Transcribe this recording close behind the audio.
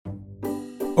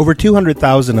Over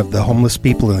 200,000 of the homeless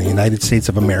people in the United States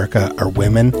of America are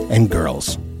women and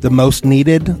girls. The most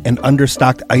needed and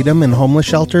understocked item in homeless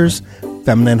shelters,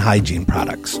 feminine hygiene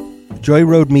products. Joy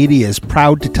Road Media is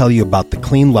proud to tell you about the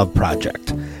Clean Love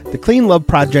Project. The Clean Love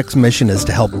Project's mission is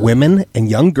to help women and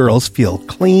young girls feel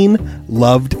clean,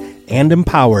 loved, and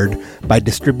empowered by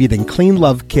distributing Clean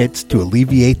Love kits to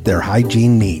alleviate their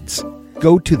hygiene needs.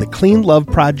 Go to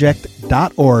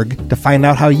thecleanloveproject.org to find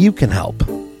out how you can help.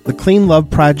 The Clean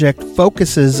Love Project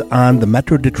focuses on the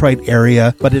Metro Detroit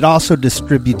area, but it also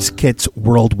distributes kits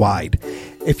worldwide.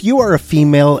 If you are a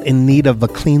female in need of a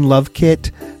Clean Love kit,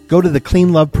 go to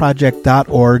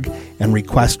thecleanloveproject.org and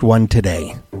request one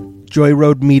today. Joy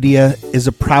Road Media is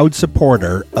a proud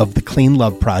supporter of the Clean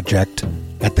Love Project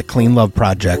at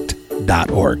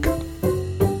thecleanloveproject.org.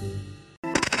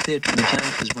 The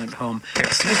campers went home.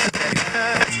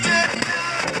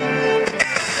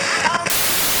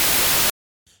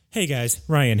 Hey guys,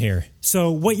 Ryan here.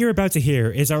 So what you're about to hear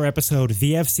is our episode,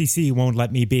 The FCC Won't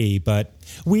Let Me Be, but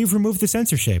we've removed the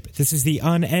censorship. This is the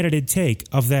unedited take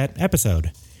of that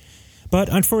episode. But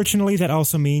unfortunately, that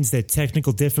also means that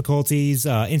technical difficulties,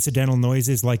 incidental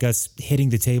noises like us hitting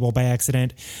the table by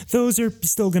accident, those are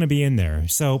still going to be in there.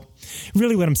 So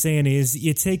really what I'm saying is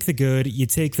you take the good, you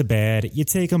take the bad, you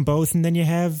take them both, and then you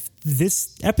have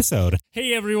this episode.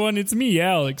 Hey everyone, it's me,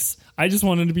 Alex. I just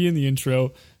wanted to be in the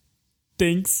intro.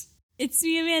 Thanks. It's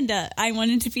me, Amanda. I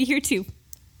wanted to be here too.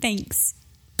 Thanks.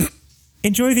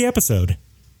 Enjoy the episode.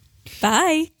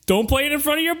 Bye. Don't play it in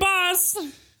front of your boss.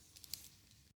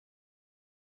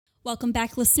 Welcome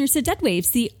back, listeners, to Dead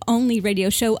Waves, the only radio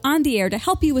show on the air to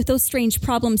help you with those strange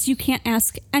problems you can't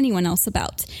ask anyone else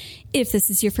about. If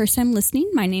this is your first time listening,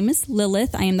 my name is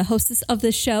Lilith. I am the hostess of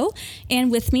this show,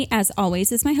 and with me, as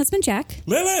always, is my husband, Jack.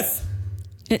 Lilith!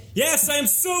 Yes, I am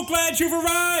so glad you've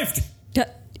arrived!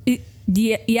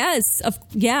 Yes.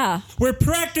 We're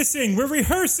practicing. We're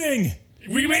rehearsing.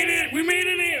 We made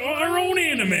it our own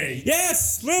anime.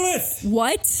 Yes, Lilith.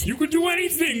 What? You could do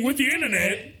anything with the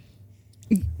internet.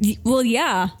 Well,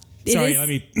 yeah. Sorry, let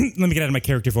me get out of my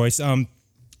character voice. Graham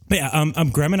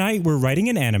and I, we're writing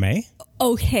an anime.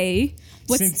 Okay.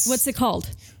 What's it called?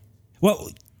 Well,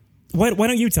 why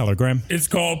don't you tell her, Graham? It's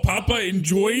called Papa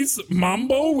Enjoys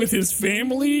Mambo with his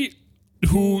family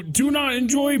who do not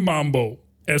enjoy Mambo!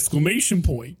 Exclamation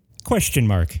point. Question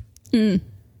mark.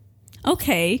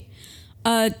 Okay.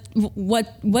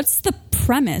 What's the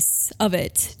premise of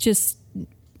it?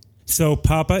 So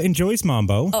Papa enjoys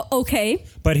Mambo. Okay.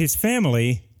 But his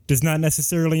family does not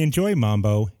necessarily enjoy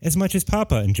Mambo as much as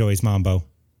Papa enjoys Mambo.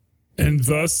 And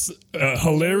thus,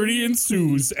 hilarity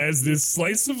ensues as this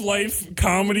slice of life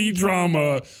comedy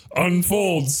drama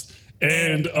unfolds.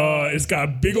 And it's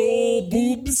got big old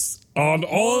boobs on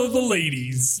all of the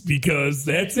ladies because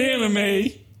that's anime.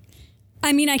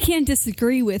 I mean, I can't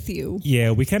disagree with you.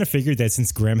 Yeah, we kind of figured that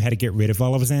since Graham had to get rid of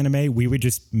all of his anime, we would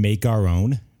just make our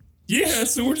own. Yeah,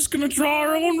 so we're just going to draw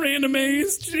our own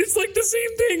animes. It's like the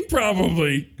same thing,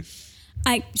 probably.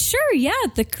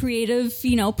 The creative,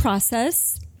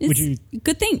 process is a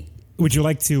good thing. Would you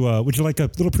like a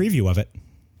little preview of it?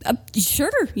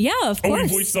 Sure, yeah, of course. Oh, we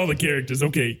voiced all the characters.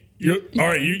 Okay. All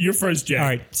right, you're first,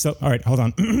 Jack. All right, hold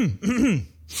on.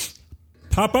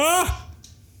 Papa?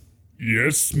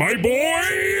 Yes, my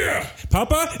boy?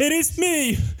 Papa, it is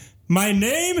me. My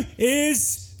name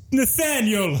is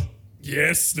Nathaniel.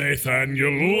 Yes,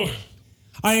 Nathaniel.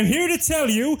 I am here to tell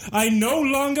you I no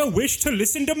longer wish to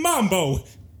listen to Mambo.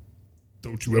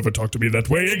 Don't you ever talk to me that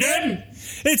way again?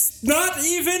 It's not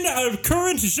even a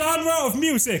current genre of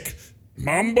music.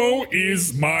 Mambo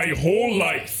is my whole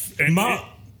life. And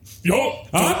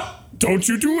don't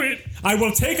you do it. I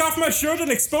will take off my shirt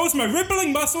and expose my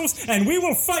rippling muscles, and we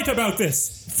will fight about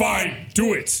this. Fine,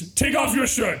 do it. Take off your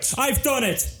shirt. I've done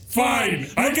it. Fine.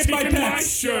 Look at my pecs. My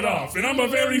shirt off, and I'm a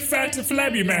very fat,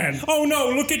 flabby man. Oh no,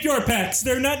 look at your pecs.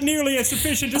 They're not nearly as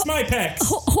sufficient as my pecs.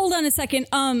 Hold on a second.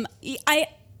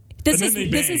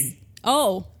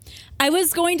 I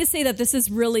was going to say that this is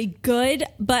really good,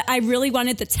 but I really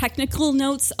wanted the technical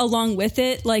notes along with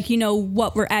it, like,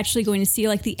 what we're actually going to see,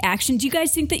 like the action. Do you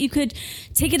guys think that you could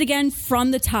take it again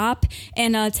from the top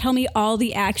and tell me all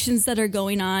the actions that are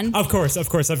going on? Of course.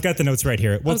 I've got the notes right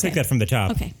here. We'll take that from the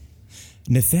top. Okay.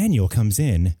 Nathaniel comes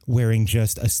in wearing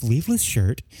just a sleeveless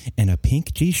shirt and a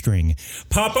pink G-string.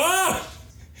 Papa!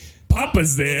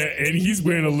 Papa's there, and he's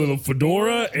wearing a little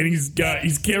fedora, and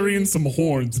he's carrying some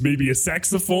horns, maybe a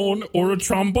saxophone or a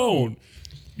trombone.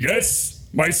 Yes,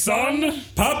 my son?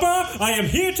 Papa, I am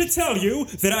here to tell you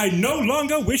that I no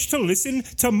longer wish to listen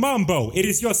to Mambo. It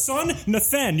is your son,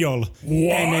 Nathaniel.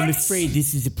 What? And I'm afraid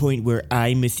this is the point where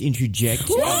I must interject.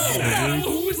 Who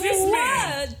is this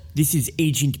man? This is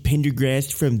Agent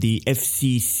Pendergrast from the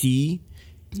FCC.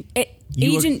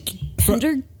 Agent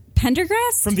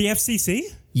Pendergrast? From the FCC?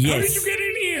 Yes. How did you get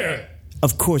in here?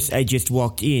 Of course, I just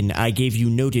walked in. I gave you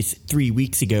notice 3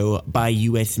 weeks ago by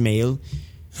U.S. mail.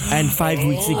 And 5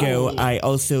 weeks ago, I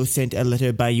also sent a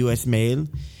letter by U.S. mail.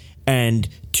 And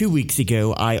 2 weeks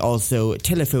ago, I also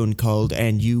telephone called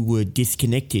and you were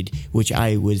disconnected, which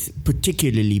I was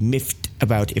particularly miffed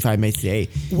about, if I may say.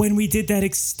 When we did that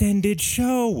extended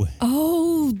show.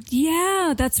 Oh,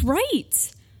 yeah, that's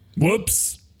right.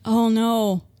 Whoops. Oh,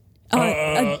 no.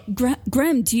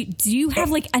 Graham, do you have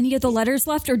like any of the letters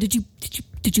left, or did you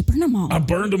burn them all? I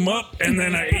burned them up and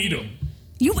then I ate them.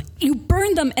 You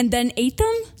burned them and then ate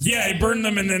them? Yeah, I burned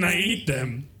them and then I ate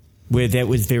them. Well, that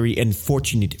was very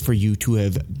unfortunate for you to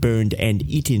have burned and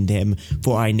eaten them,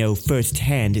 for I know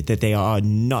firsthand that they are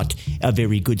not a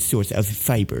very good source of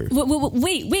fiber.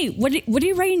 Wait, what are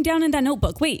you writing down in that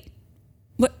notebook? Wait,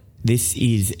 what? This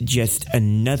is just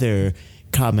another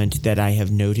comment that I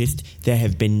have noticed. There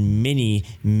have been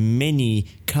many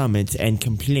comments and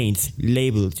complaints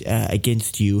labeled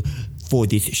against you for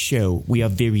this show. We are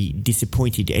very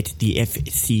disappointed at the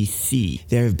FCC.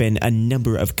 There have been a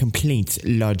number of complaints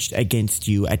lodged against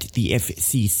you at the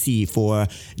FCC for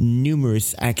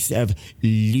numerous acts of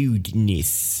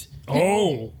lewdness.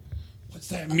 Oh, what's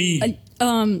that mean?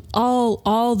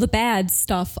 All the bad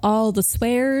stuff, all the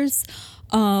swears,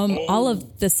 all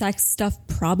of the sex stuff,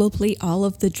 probably all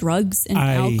of the drugs and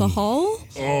alcohol.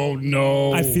 Oh,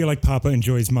 no. I feel like Papa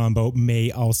Enjoys Mambo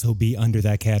may also be under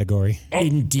that category.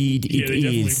 Indeed, Yeah, it they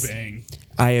is. definitely bang.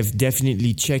 I have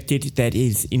definitely checked it. That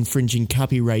is infringing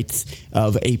copyrights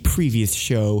of a previous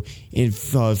show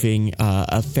involving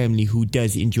a family who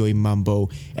does enjoy mambo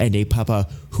and a papa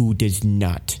who does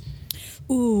not.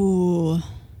 Ooh.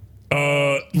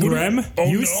 Graham,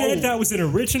 you no. said that was an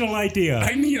original idea.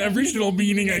 I mean, original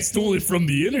meaning I stole it from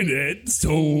the internet,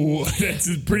 so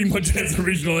that's pretty much as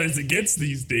original as it gets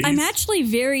these days. I'm actually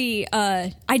very,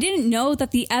 I didn't know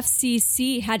that the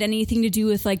FCC had anything to do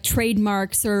with like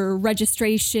trademarks or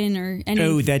registration or anything.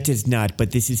 Oh, that does not,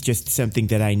 but this is just something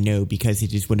that I know because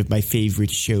it is one of my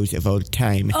favorite shows of all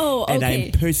time. Oh, okay. And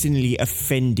I'm personally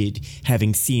offended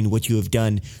having seen what you have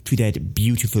done to that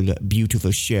beautiful,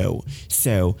 beautiful show.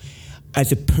 So,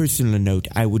 as a personal note,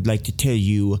 I would like to tell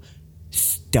you,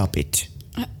 stop it.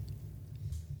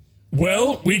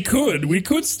 Well, we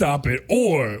could stop it,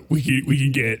 or we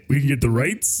can get the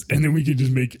rights, and then we can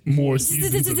just make more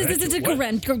seasons of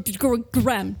that.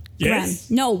 Graham. Yes?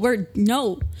 No,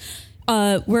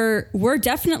 we're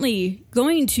definitely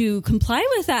going to comply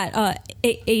with that,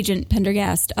 Agent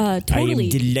Pendergast. Totally. I am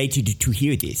delighted to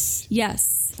hear this.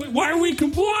 Yes. Wait, why are we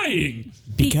complying?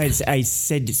 Because I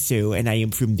said so, and I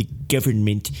am from the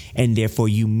government, and therefore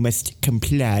you must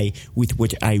comply with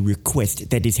what I request.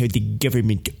 That is how the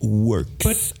government works.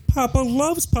 But Papa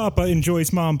loves Papa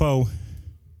Enjoys Mambo.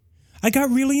 I got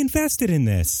really invested in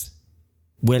this.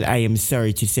 Well, I am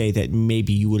sorry to say that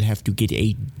maybe you will have to get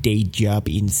a day job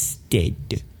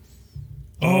instead.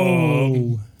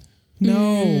 Oh.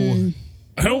 No.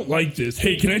 I don't like this.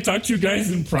 Hey, can I talk to you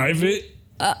guys in private?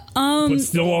 But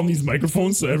still on these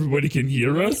microphones so everybody can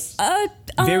hear us?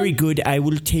 Very good. I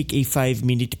will take a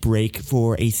 5-minute break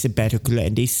for a sabbatical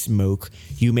and a smoke.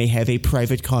 You may have a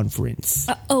private conference.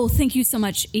 Thank you so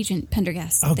much, Agent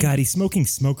Pendergast. Oh, God, he's smoking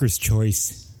Smoker's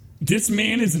Choice. This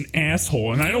man is an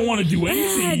asshole, and I don't want to do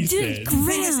anything he says.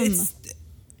 Graham.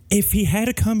 If he had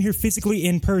to come here physically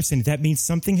in person, that means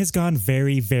something has gone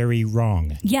very, very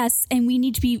wrong. Yes, and we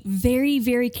need to be very,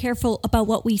 very careful about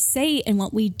what we say and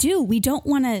what we do. We don't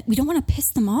want to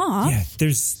piss them off. Yeah,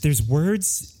 there's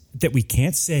words that we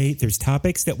can't say. There's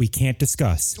topics that we can't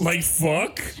discuss. Like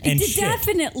fuck? And shit.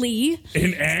 Definitely.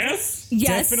 And ass?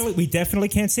 Yes. We definitely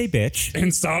can't say bitch.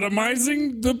 And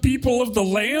sodomizing the people of the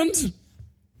land?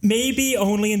 Maybe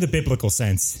only in the biblical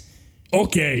sense.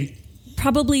 Okay.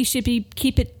 Probably should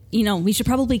keep it. We should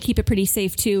probably keep it pretty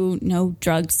safe too. No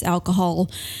drugs,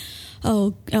 alcohol.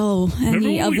 Any Remember of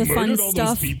when the we fun murdered all those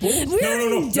stuff. people?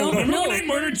 Don't Remember when I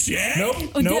murdered Jack?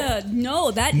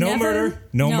 No, that No never. murder,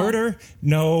 no murder,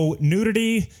 no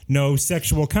nudity, no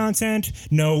sexual content,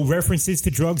 no references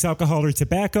to drugs, alcohol, or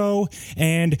tobacco,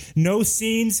 and no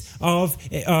scenes of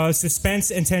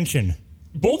suspense and tension.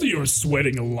 Both of you are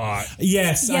sweating a lot.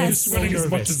 Yes, Yes. I'm Sweating as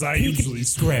much as I usually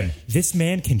sweat. Graham, this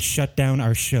man can shut down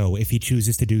our show if he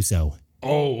chooses to do so.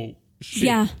 Oh, shit.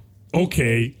 Yeah,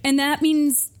 Okay. and that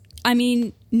means I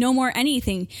mean, no more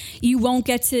anything. You won't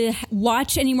get to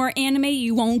watch any more anime.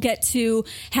 You won't get to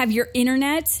have your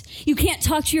internet. You can't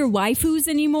talk to your waifus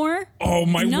anymore. Oh,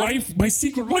 my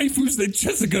secret waifus that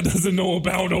Jessica doesn't know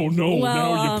about. Oh, no.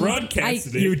 Well, now you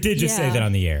broadcasted it. You did just say that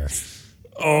on the air.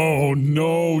 Oh,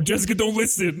 no. Jessica, don't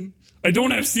listen. I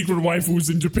don't have secret waifus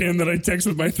in Japan that I text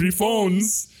with my 3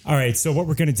 phones. All right, so what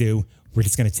we're going to do, we're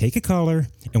just going to take a caller,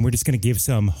 and we're just going to give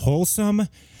some wholesome,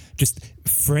 just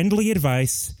friendly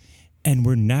advice, and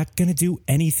we're not going to do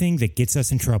anything that gets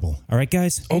us in trouble. All right,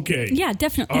 guys? Okay. Yeah,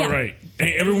 definitely. All right.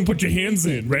 Hey, everyone put your hands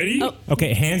in. Ready? Oh.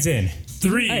 Okay, hands in.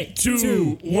 3,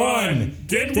 2, 1.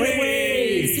 Dead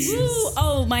waves! Woo.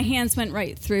 Oh, my hands went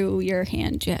right through your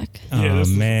hand, Jack. Oh,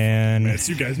 man. Yes,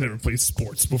 you guys never played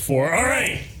sports before. All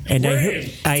right. And we're in.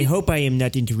 I hope I am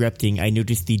not interrupting. I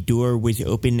noticed the door was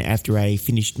open after I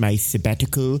finished my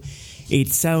sabbatical. It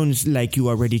sounds like you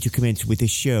are ready to commence with the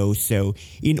show, so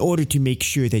in order to make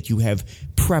sure that you have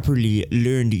properly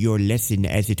learned your lesson,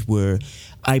 as it were,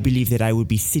 I believe that I will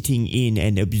be sitting in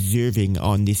and observing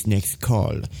on this next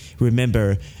call.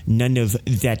 Remember, none of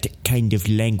that kind of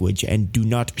language, and do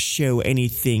not show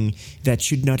anything that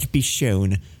should not be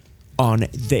shown on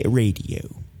the radio.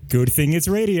 Good thing it's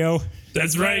radio.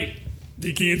 That's right.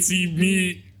 They can't see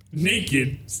me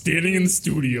naked standing in the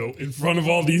studio in front of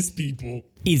all these people.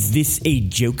 Is this a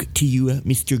joke to you,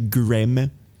 Mr. Grimm?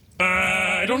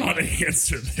 I don't know how to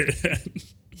answer that.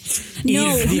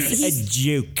 No, Is this a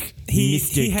joke,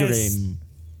 Mr. Grimm?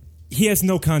 He has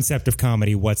no concept of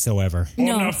comedy whatsoever. Well,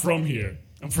 No. I'm not from here.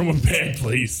 I'm from a bad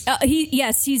place.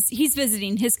 he's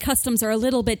visiting. His customs are a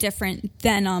little bit different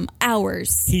than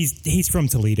ours. He's from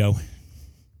Toledo.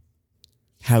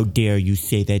 How dare you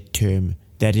say that term?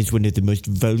 That is one of the most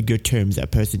vulgar terms a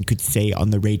person could say on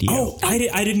the radio. Oh, I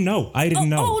didn't know. I didn't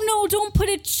know. Oh no! Don't put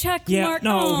a check Yeah, mark.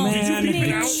 no, Oh, man. Did you beep it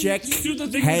The out? check Did you do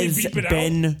the thing where they has beep it out?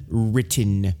 been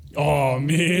written. Oh,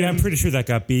 man. Yeah, I'm pretty sure that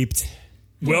got beeped.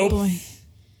 Well, boy.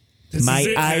 this My is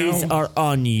it eyes now. are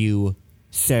on you,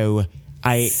 so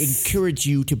I encourage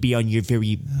you to be on your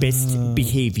very best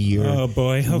behavior. oh,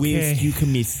 boy, okay. Whilst you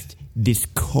commit this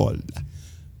call.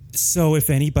 So if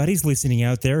anybody's listening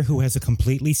out there who has a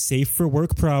completely safe for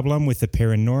work problem with the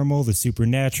paranormal, the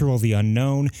supernatural, the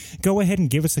unknown, go ahead and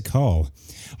give us a call.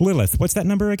 Lilith, what's that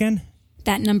number again?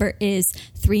 That number is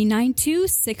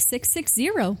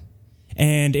 392-6660.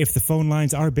 And if the phone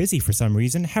lines are busy for some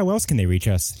reason, how else can they reach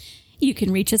us? You can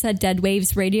reach us at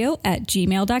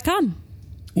deadwavesradio@gmail.com.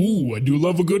 Ooh, I do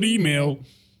love a good email.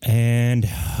 And,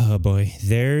 oh boy,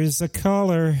 there's a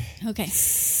caller. Okay.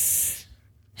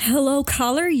 Hello,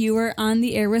 caller. You are on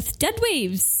the air with Dead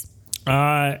Waves.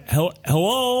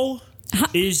 Hello.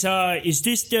 Is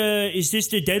this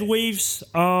the Dead Waves?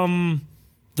 The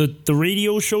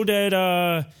radio show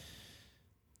that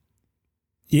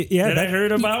Yeah, I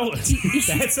heard about.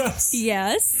 that's us.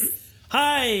 Yes.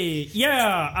 Hi.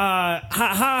 Yeah.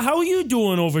 How are you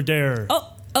doing over there?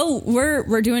 Oh,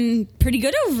 we're doing pretty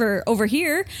good over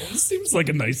here. This seems like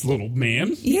a nice little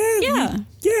man. Yeah.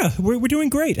 Yeah, we're doing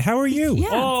great. How are you? Yeah.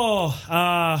 Oh,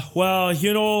 well,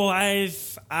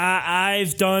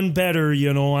 I've done better,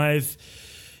 the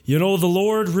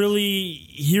Lord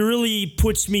really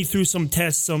puts me through some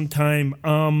tests sometime.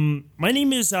 My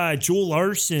name is Joel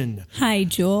Larson. Hi,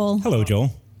 Joel. Hello,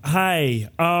 Joel. Hi.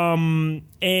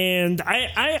 And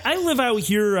I live out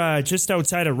here just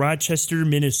outside of Rochester,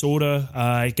 Minnesota.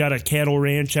 I got a cattle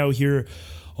ranch out here.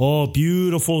 Oh,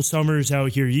 beautiful summers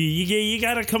out here. You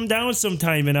gotta come down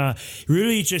sometime and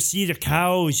really just see the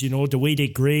cows, the way they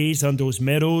graze on those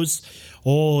meadows.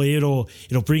 Oh, it'll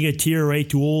bring a tear right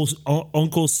to old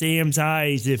Uncle Sam's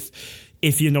eyes if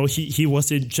he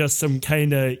wasn't just some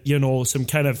kind of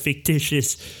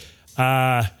fictitious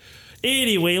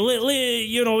anyway,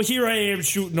 here I am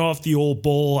shooting off the old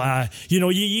bull.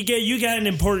 You got an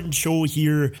important show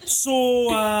here. So,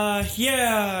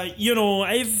 yeah,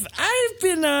 I've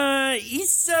been,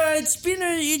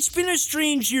 it's been a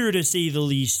strange year to say the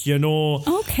least,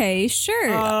 Okay,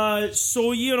 sure. So,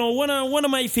 one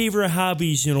of my favorite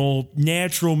hobbies,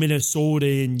 natural Minnesota,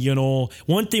 and,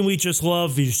 one thing we just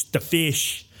love is the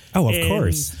fish. Oh, of And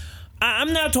course.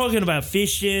 I'm not talking about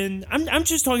fishing. I'm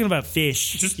just talking about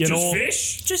fish. Just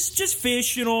fish? Just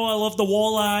fish. I love the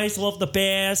walleyes. I love the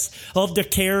bass. I love the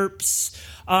carps.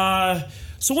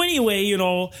 So anyway,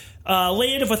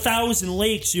 land of 1,000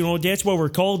 lakes. That's what we're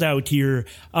called out here.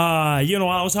 I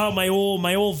was out my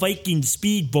old Viking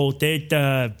speedboat.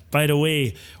 That by the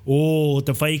way,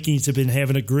 the Vikings have been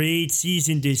having a great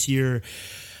season this year.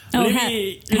 Let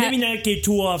me not get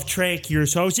too off track here.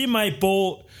 So I was in my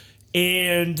boat.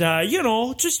 And,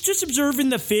 just observing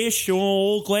the fish,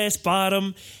 old glass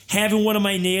bottom, having one of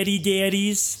my natty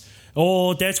daddies.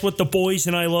 Oh, that's what the boys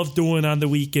and I love doing on the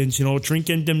weekends,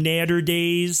 drinking them natter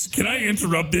days. Can I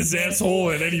interrupt this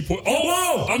asshole at any point? Oh,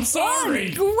 whoa! I'm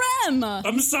sorry. Graham.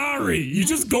 I'm sorry. You're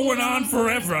just going on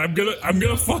forever. I'm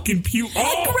gonna fucking puke.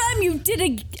 Oh, Graham, you did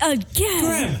it again.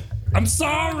 Graham. I'm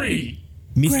sorry.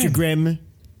 Mr. Graham,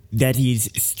 that is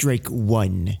strike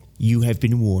one. You have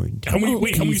been warned. How many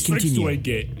please strikes continue. do I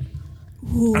get?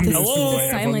 Ooh, I'm this gonna is assume I the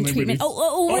have silent unlimited. treatment.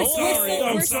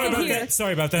 We're still here.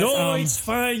 Sorry about that. No, it's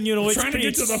fine. It's Trying to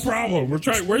get to the problem.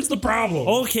 Where's the problem?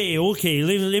 Okay.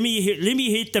 Let me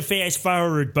hit the fast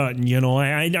forward button.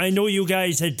 I know you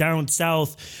guys are down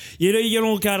south. You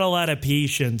don't got a lot of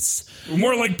patience.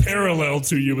 More like parallel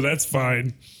to you, but that's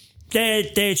fine.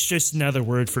 That's just another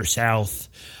word for south.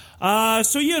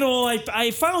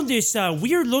 I found this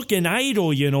weird looking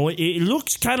idol. It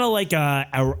looks kind of like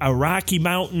a Rocky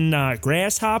Mountain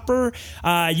grasshopper.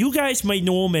 You guys might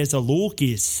know him as a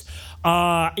locust.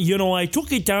 I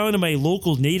took it down to my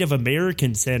local Native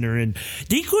American center, and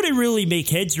they couldn't really make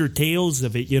heads or tails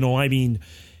of it.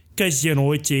 Because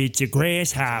it's a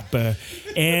grasshopper,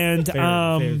 and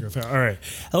fair. All right.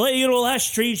 A lot of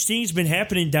strange things been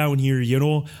happening down here.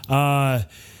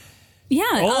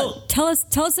 Tell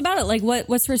us about it. Like, what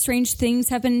sort of strange things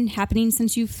have been happening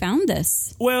since you found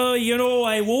this? Well,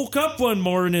 I woke up one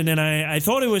morning and I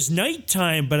thought it was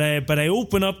nighttime, but I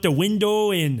opened up the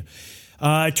window and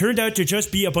it turned out to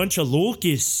just be a bunch of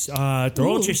locusts. They're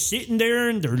all just sitting there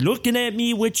and they're looking at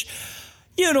me, which,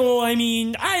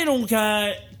 I don't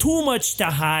got too much to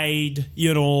hide,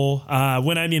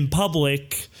 when I'm in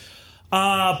public.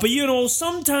 But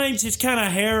sometimes it's kind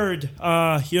of hard,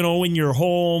 when you're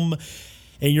home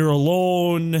and you're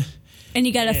alone. And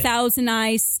you got 1,000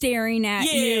 eyes staring at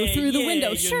you through the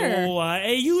window. Sure.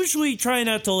 I usually try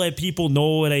not to let people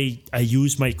know what I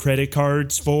use my credit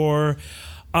cards for.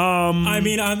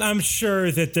 I'm sure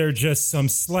that they're just some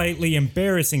slightly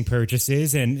embarrassing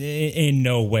purchases, and in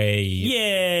no way.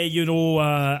 Yeah,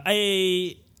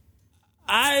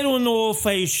 I don't know if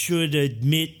I should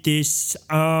admit this.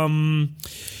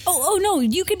 Oh no,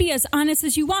 you can be as honest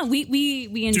as you want.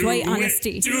 We enjoy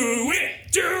honesty. Do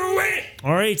it.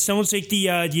 All right, sounds like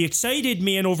the excited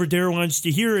man over there wants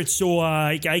to hear it. So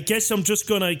I guess I'm just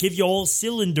gonna give you all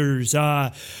cylinders.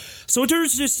 So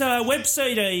there's this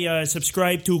website I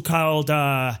subscribe to called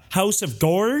House of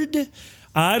Gord.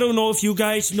 I don't know if you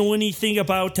guys know anything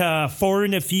about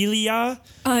foreignophilia.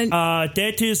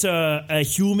 That is a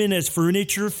human as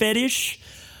furniture fetish.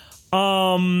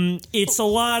 It's a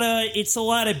lot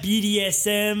of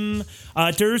BDSM.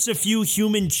 There's a few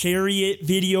human chariot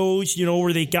videos,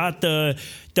 where they got the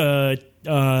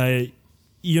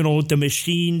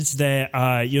machines that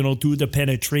do the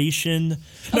penetration.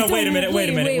 No, wait a minute. Wait.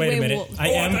 I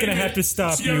am going to have to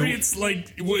stop you. It's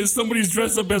like somebody's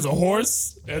dressed up as a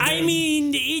horse.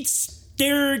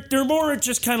 They're more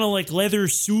just kind of like leather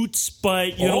suits,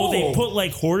 but they put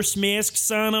like horse masks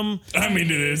on them.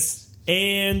 It is.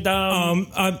 And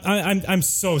I'm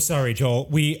so sorry, Joel.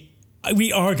 We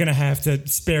are going to have to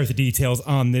spare the details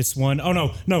on this one.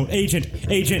 Oh no, agent.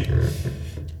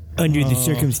 Under the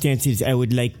circumstances, I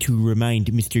would like to remind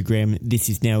Mr. Graham, this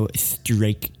is now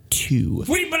strike two.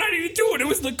 Wait, but I didn't do it. It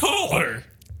was the caller.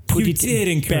 Put You it did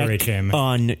encourage back him.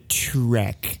 on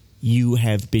track. You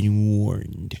have been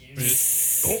warned.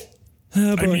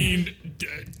 Oh, boy.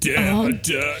 No.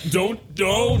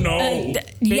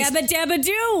 Yabba dabba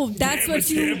do. That's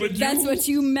what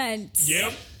you meant.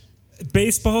 Yep.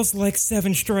 Baseball's like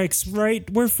 7 strikes, right?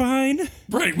 We're fine.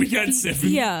 Right, we got 7.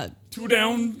 Yeah. 2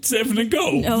 down, 7 to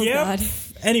go. Oh Yep. God.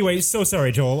 Anyway, so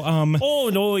sorry, Joel. oh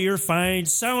no, you're fine.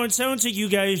 Sounds like you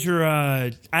guys are.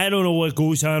 I don't know what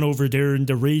goes on over there in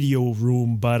the radio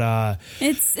room, but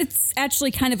It's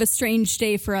actually kind of a strange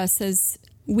day for us, as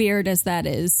weird as that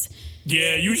is.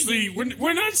 Yeah, usually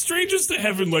we're not strangers to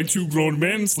having like 2 grown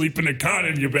men sleep in a cot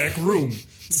in your back room,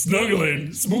 snuggling,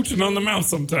 smooching on the mouth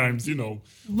sometimes,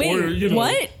 Wait, or,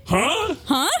 what? Huh?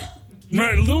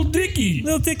 Right, little Dickie.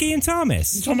 Little Dickie and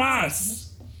Thomas.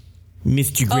 Tomas.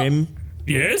 Mr. Grimm,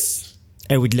 Yes?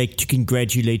 I would like to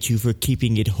congratulate you for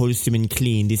keeping it wholesome and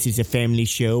clean. This is a family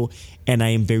show, and I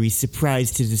am very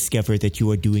surprised to discover that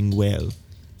you are doing well.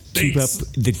 Keep up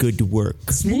Thanks. the good work.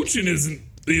 Smooching isn't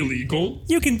illegal.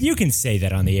 You can say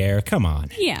that on the air. Come on.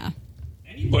 Yeah.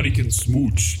 Anybody can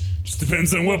smooch. Just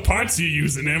depends on what parts you're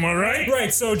using, am I right?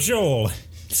 Right. So Joel.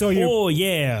 So you. oh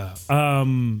yeah.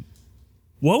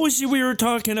 What was it we were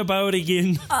talking about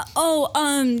again?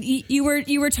 You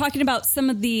were talking about some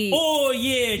of the. Oh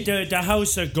yeah, the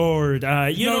House of Gourd.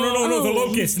 No, the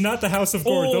locust, not the House of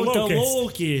Gourd. Oh, the locust.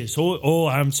 The locust. Oh,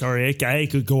 I'm sorry. I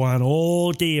could go on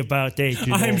all day about that.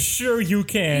 I'm sure you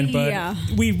can, but Yeah.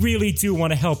 we really do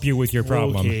want to help you with your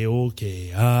problem.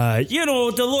 Okay.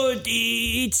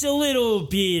 It's a little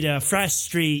bit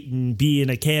frustrating being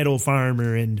a cattle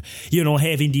farmer and,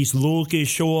 having these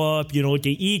locusts show up, to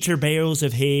eat your bales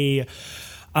of hay.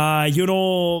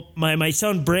 My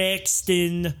son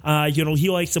Braxton, he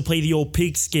likes to play the old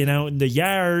pigskin out in the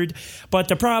yard. But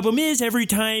the problem is every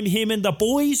time him and the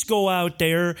boys go out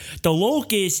there, the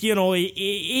locusts,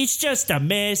 it's just a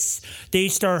mess. They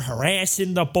start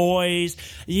harassing the boys.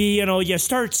 You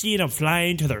start seeing them fly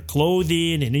into their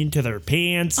clothing and into their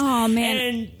pants. Oh, man.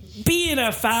 And being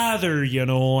a father, I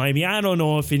don't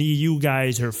know if any of you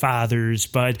guys are fathers,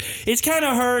 but it's kind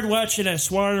of hard watching a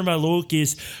swarm of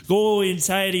locusts go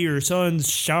inside of your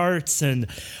son's shorts and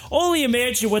only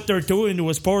imagine what they're doing to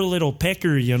his poor little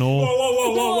pecker,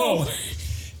 Whoa.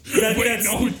 I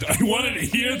wanted to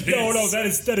hear this. No,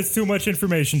 that is too much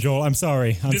information, Joel. I'm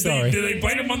sorry. Did they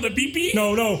bite him on the pee-pee?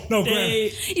 No, Graham.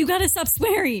 You gotta stop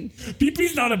swearing.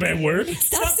 Pee-pee's not a bad word.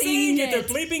 Stop saying saying They're it.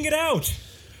 bleeping it out.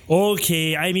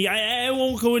 Okay, I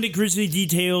won't go into grisly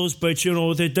details, but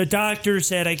the doctor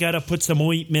said I gotta put some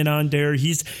ointment on there.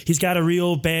 He's got a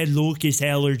real bad locust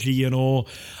allergy. They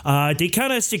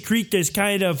kind of secrete this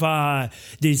kind of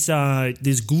this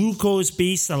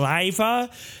glucose-based saliva,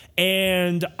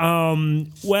 and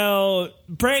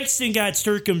Braxton got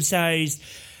circumcised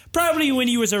probably when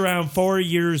he was around 4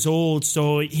 years old,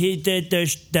 so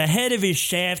the head of his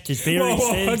shaft is very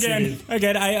sensitive.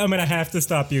 Again, I'm going to have to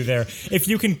stop you there. If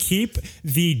you can keep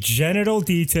the genital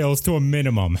details to a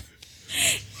minimum.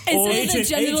 Instead of the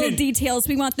genital details,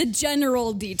 we want the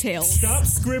general details. Stop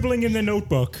scribbling in the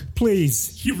notebook,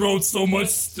 please. He wrote so much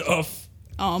stuff.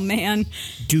 Oh, man.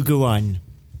 Do go on.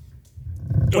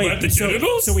 About the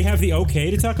genitals? So we have the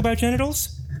okay to talk about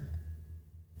genitals?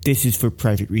 This is for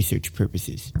private research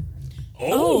purposes.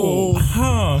 Oh.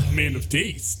 Huh. Man of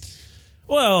taste.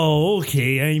 Well,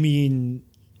 okay,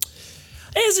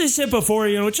 as I said before,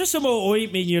 just some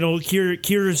ointment,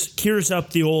 cures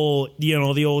up the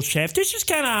old shaft. It's just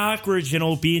kind of awkward,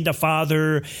 being the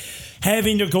father,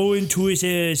 having to go into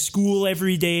his school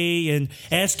every day and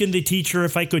asking the teacher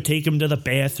if I could take him to the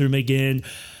bathroom again.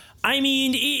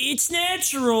 It's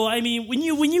natural. When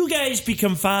you guys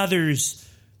become fathers,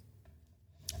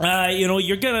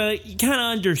 you're gonna kind of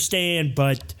understand,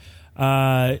 but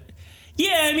that's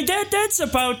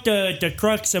about the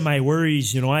crux of my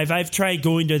worries. I've tried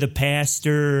going to the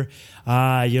pastor.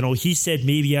 He said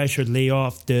maybe I should lay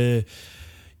off the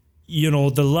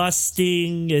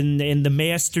lusting and the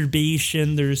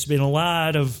masturbation. There's been a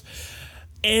lot of.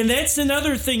 And that's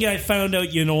another thing I found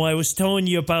out. I was telling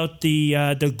you about the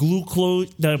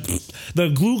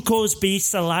glucose-based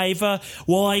saliva.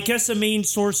 Well, I guess the main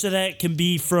source of that can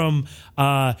be from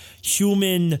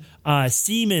human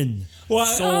semen.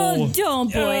 Well,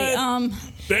 don't, boy.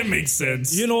 That makes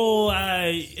sense.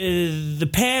 The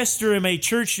pastor in my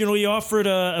church, he offered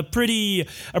a pretty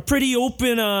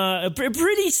open,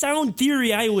 pretty sound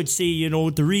theory, I would say.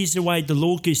 The reason why the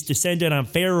locusts descended on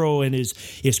Pharaoh and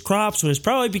his crops was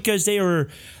probably because they're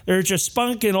just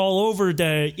spunking all over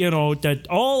the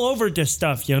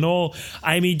stuff.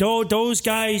 Those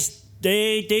guys.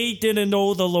 They didn't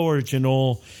know the Lord, You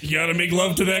gotta make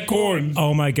love to that corn.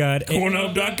 Oh, my God.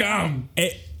 Cornhub.com.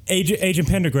 Agent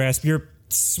Pendergrass, you're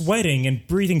sweating and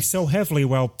breathing so heavily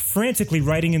while frantically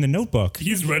writing in the notebook.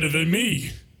 He's redder than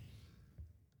me.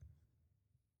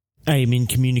 I am in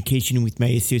communication with my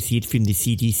associate from the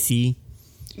CDC.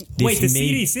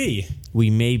 CDC? We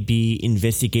may be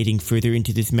investigating further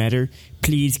into this matter.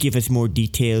 Please give us more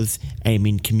details. I am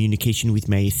in communication with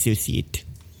my associate.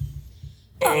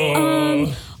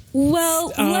 Let's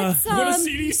what does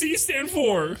CDC stand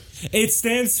for? It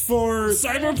stands for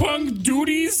Cyberpunk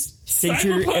Duties?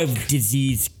 Center of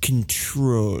Disease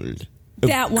Control.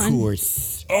 That one. Of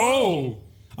course. Oh,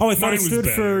 I thought mine it was stood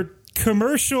better. for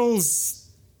commercials.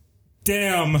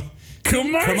 Damn.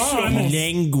 Commercial. Come on.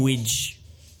 Language.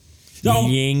 Oh.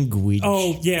 Language.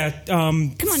 Oh, yeah.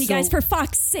 Come on, you guys, for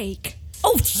fuck's sake.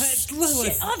 Oh, shit.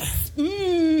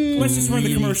 Let's just run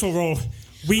the commercial roll.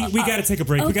 We got to take a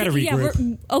break. We got to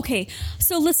regroup. Okay.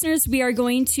 So, listeners, we are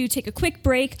going to take a quick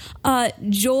break.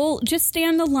 Joel, just stay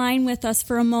on the line with us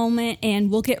for a moment, and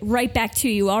we'll get right back to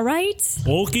you. All right?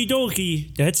 Okie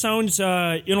dokie. That sounds,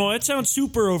 that sounds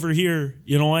super over here.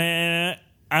 I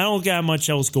don't got much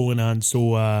else going on,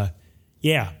 so,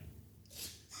 yeah.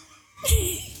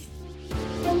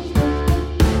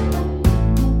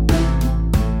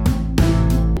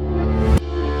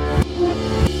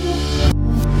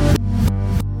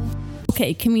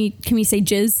 Okay, can we say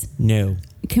jizz? No.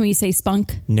 Can we say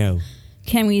spunk? No.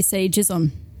 Can we say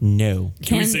jism? No.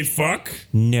 Can we say fuck?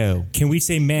 No. Can we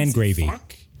say man gravy?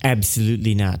 Fuck?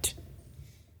 Absolutely not.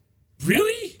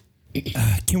 Really?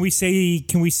 Can we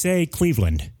say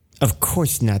Cleveland? Of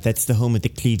course not. That's the home of the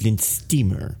Cleveland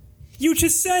Steamer. You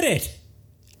just said it.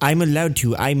 I'm allowed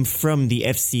to. I'm from the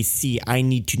FCC. I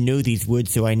need to know these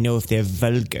words so I know if they're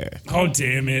vulgar. Oh,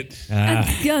 damn it.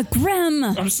 Graham.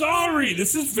 I'm sorry.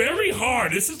 This is very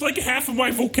hard. This is like half of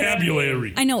my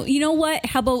vocabulary. I know. You know what?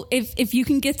 How about if you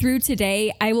can get through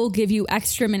today, I will give you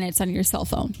extra minutes on your cell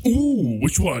phone. Ooh,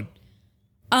 which one?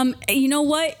 You know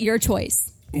what? Your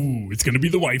choice. Ooh, it's going to be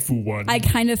the waifu one. I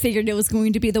kind of figured it was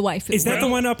going to be the waifu. Is that the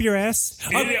one up your ass?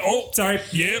 Sorry.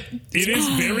 Yep, it is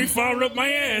very far up my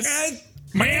ass.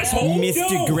 My asshole.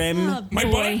 Mr. Graham. Oh, My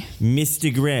boy. butt.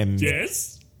 Mr. Graham.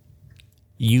 Yes.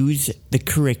 Use the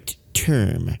correct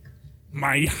term.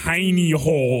 My hiney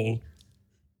hole.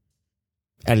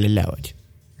 I'll allow it.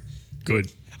 Good.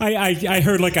 I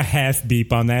heard like a half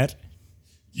beep on that.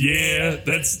 Yeah,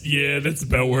 that's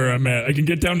about where I'm at. I can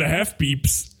get down to half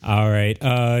beeps. All right.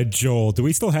 Joel, do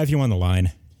we still have you on the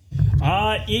line?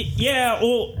 Yeah.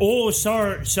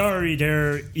 Sorry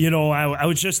there. I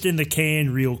was just in the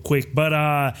can real quick, but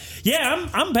yeah,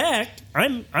 I'm back.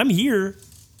 I'm here.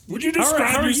 Would you How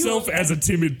describe are you? yourself as a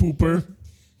timid pooper?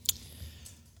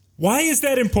 Why is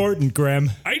that important,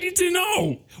 Graham? I need to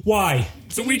know Why?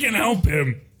 so we can help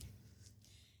him.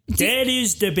 That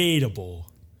is debatable.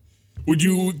 Could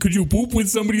you poop with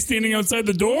somebody standing outside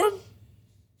the door?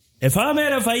 If I'm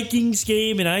at a Vikings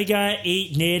game and I got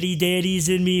 8 natty daddies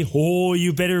in me,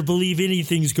 you better believe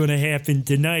anything's gonna happen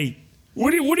tonight.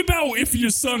 What about if your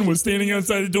son was standing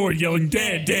outside the door yelling,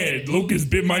 "Dad, Dad, Lucas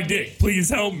bit my dick. Please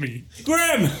help me."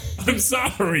 Graham! I'm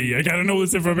sorry. I gotta know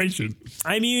this information.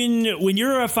 I mean, when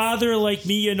you're a father like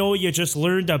me, you just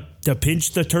learn to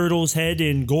pinch the turtle's head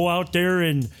and go out there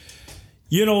and,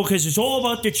 because it's all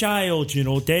about the child.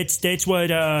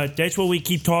 That's what we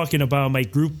keep talking about. My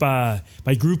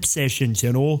group sessions.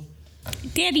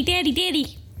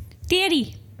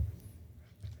 Daddy.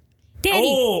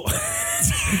 Oh,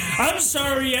 I'm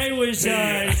sorry. I was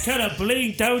kind of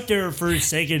blinked out there for a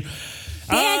second.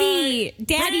 Daddy.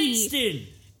 Braxton,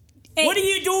 Hey. what are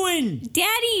you doing?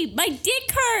 Daddy, my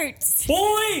dick hurts.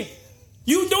 Boy,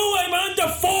 you know I'm on the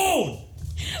phone.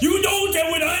 You know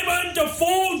that when I'm on the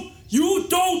phone, you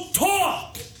don't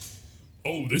talk.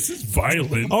 Oh, this is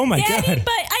violent. Oh my Daddy, God.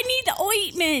 but I need the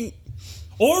ointment.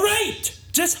 All right,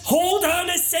 just hold on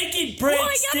a second,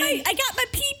 Braxton. I got my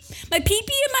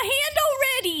pee-pee in my hand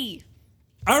already.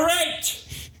 All right,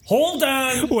 hold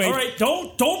on. Wait. All right,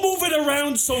 don't move it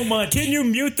around so much. Can you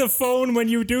mute the phone when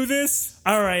you do this?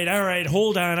 All right,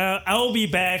 hold on. I'll be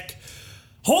back.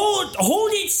 Hold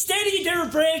it steady there,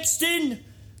 Braxton.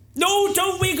 No,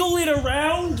 don't wiggle it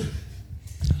around.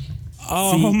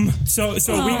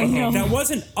 That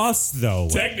wasn't us though.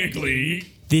 Technically,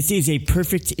 This is a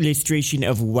perfect illustration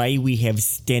of why we have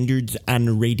standards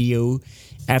on radio.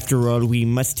 After all, we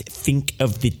must think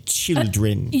of the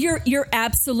children. You're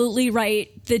absolutely right.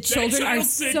 The children are child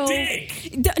said so.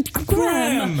 dick.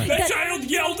 Graham, that child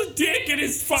yelled a dick at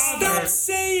his father. Stop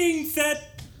saying that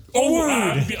Oh,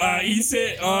 word. he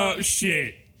said,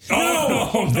 shit.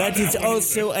 Oh, no, That is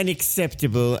also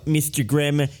unacceptable. Mr.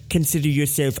 Graham, consider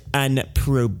yourself on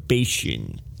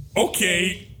probation.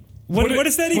 Okay. What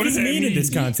does that what even does that mean in this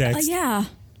context? yeah.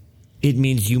 It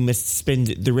means you must spend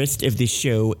the rest of the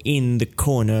show in the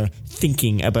corner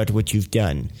thinking about what you've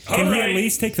done. Can All we right. at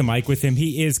least take the mic with him?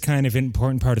 He is kind of an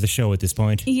important part of the show at this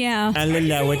point. Yeah. I'll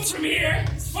allow Go it. from here.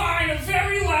 It's fine. I'm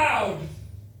very loud.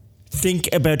 Think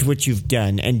about what you've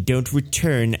done and don't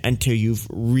return until you've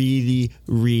really,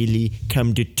 really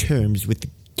come to terms with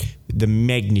the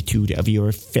magnitude of your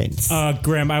offense.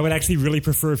 Graham, I would actually really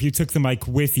prefer if you took the mic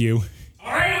with you.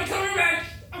 All right, I'm coming back.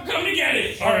 I'm coming to get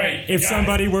it. All right. If got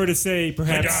somebody it. were to say,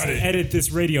 perhaps, got it. edit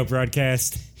this radio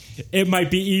broadcast, it might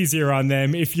be easier on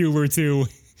them if you were to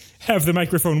have the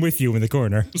microphone with you in the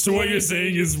corner. So what you're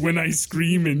saying is when I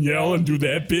scream and yell and do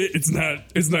that bit, it's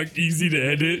not easy to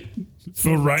edit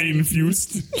for Ryan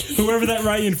Fust. Whoever that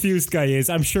Ryan Fust guy is,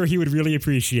 I'm sure he would really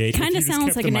appreciate. Kinda if you just sounds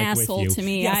kept like the an mic with asshole you. to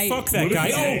me. Yeah, fuck that What guy.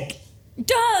 is it?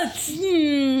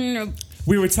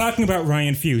 We were talking about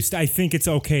Ryan Fust. I think it's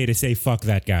okay to say fuck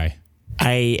that guy.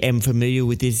 I am familiar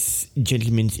with this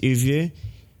gentleman's oeuvre.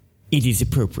 It is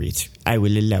appropriate. I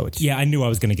will allow it. Yeah, I knew I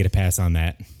was going to get a pass on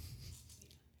that.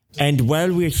 And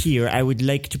while we're here, I would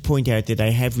like to point out that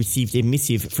I have received a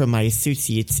missive from my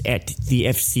associates at the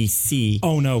FCC.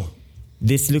 Oh no.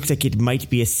 This looks like it might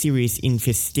be a serious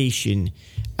infestation.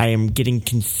 I am getting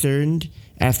concerned,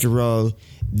 After all,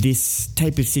 this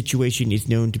type of situation is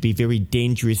known to be very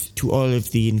dangerous to all of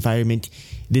the environment.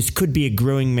 This could be a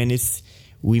growing menace.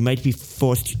 We might be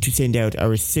forced to send out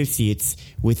our associates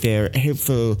with their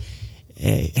helpful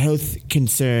health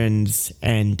concerns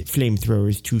and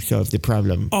flamethrowers to solve the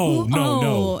problem. Oh,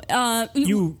 no.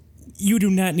 You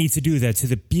do not need to do that to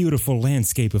the beautiful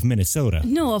landscape of Minnesota.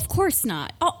 No, of course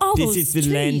not. All This those is the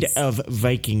trees. land of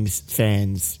Vikings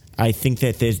fans. I think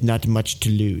that there's not much to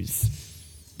lose.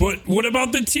 But what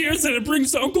about the tears that it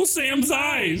brings to Uncle Sam's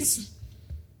eyes?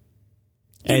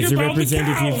 As Think a about the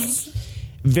representative, cows.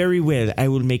 very well, I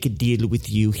will make a deal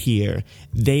with you here.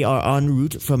 They are en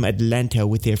route from Atlanta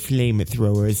with their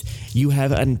flamethrowers. You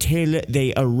have until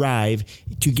they arrive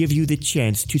to give you the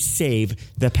chance to save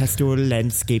the pastoral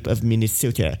landscape of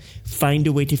Minnesota. Find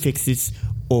a way to fix this,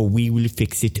 or we will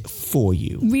fix it for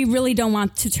you. We really don't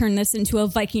want to turn this into a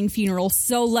Viking funeral,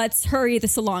 so let's hurry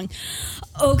this along.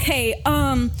 Okay,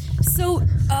 so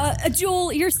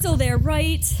Joel, you're still there,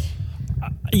 right?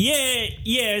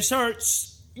 Yeah, sorry.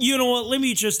 You know what? Let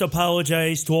me just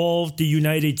apologize to all of the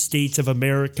United States of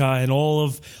America and all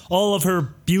of her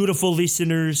beautiful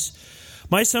listeners.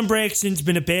 My son Braxton's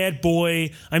been a bad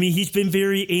boy. I mean, he's been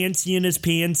very antsy in his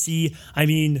pantsy. I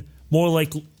mean, more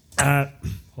like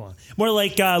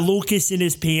locust in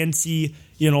his pantsy,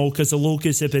 you know, because the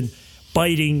locusts have been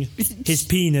biting his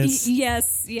penis.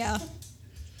 Yes, yeah.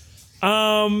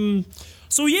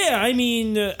 So yeah, I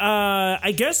mean,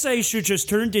 I guess I should just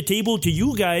turn the table to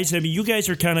you guys. I mean, you guys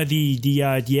are kind of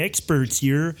the experts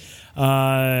here.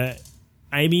 I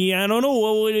mean, I don't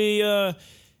know.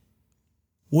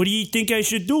 What do you think I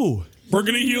should do? We're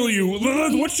gonna heal you.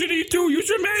 What should he do? Use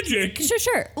your magic.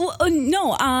 Sure. Well,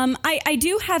 no, I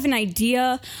do have an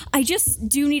idea. I just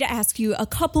do need to ask you a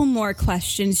couple more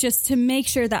questions just to make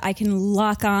sure that I can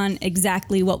lock on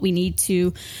exactly what we need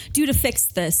to do to fix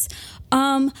this.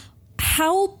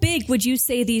 How big would you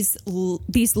say these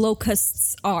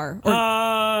locusts are?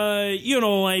 You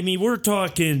know, I mean, we're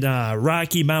talking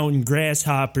Rocky Mountain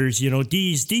grasshoppers. You know,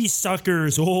 these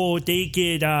suckers. Oh, they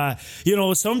get. You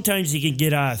know, sometimes you can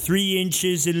get 3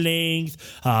 inches in length,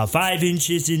 5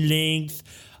 inches in length,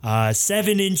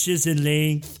 7 inches in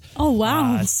length. Oh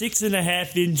wow!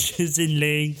 6.5 inches in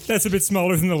length. That's a bit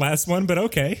smaller than the last one, but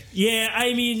okay. Yeah,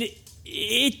 I mean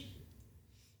it.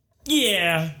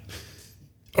 Yeah.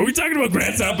 Are we talking about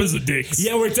grasshoppers or dicks?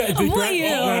 Yeah, we're talking.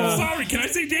 I'm sorry. Can I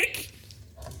say dick?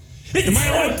 Am I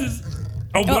allowed to?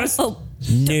 Oh, bless.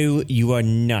 No, you are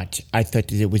not. I thought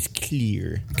that it was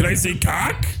clear. Can I say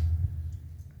cock?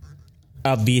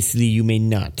 Obviously, you may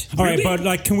not. All right, Really?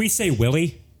 but can we say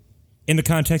Willie in the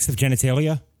context of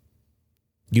genitalia?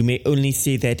 You may only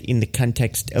say that in the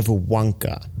context of a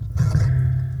Wonka.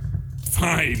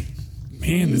 Fine.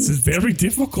 Man, this is very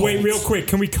difficult. Wait, real quick,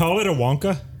 can we call it a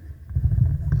Wonka?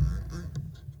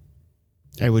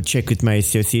 I will check with my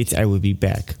associates. I will be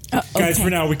back. Guys, for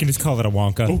now, we can just call it a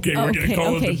Wonka. Okay, we're gonna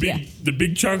call it yeah. the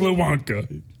big chocolate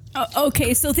Wonka.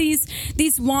 Okay, so these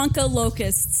Wonka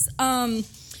locusts.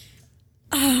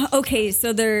 Okay,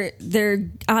 so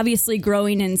they're obviously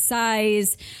growing in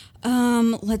size.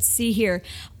 Let's see here.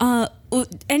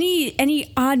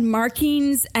 Any odd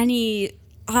markings? Any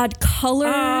odd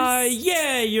colors?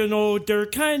 Yeah, you know, they're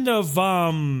kind of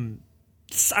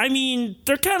I mean,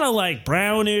 they're kind of like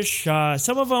brownish.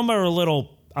 Some of them are a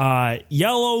little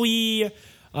yellowy.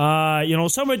 You know,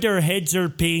 some of their heads are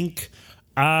pink.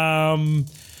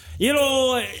 You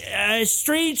know, a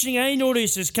strange thing I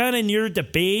noticed is kind of near the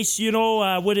base, you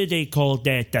know, what do they call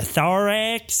that? The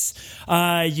thorax.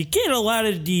 You get a lot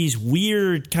of these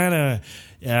weird kind of,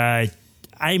 I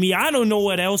mean, I don't know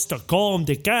what else to call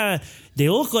them. They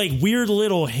look like weird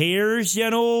little hairs, you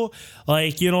know,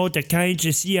 like, you know, the kind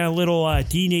you see on little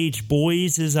teenage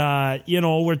boys is, you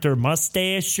know, where their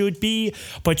mustache should be.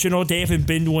 But, you know, they haven't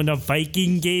been to one of the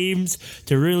Viking games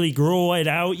to really grow it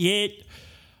out yet.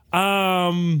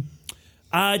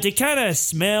 They kind of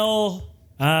smell.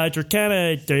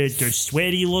 They're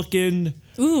sweaty looking.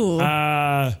 Ooh.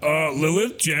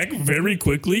 Lilith, Jack, very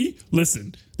quickly.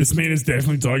 Listen, this man is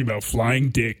definitely talking about flying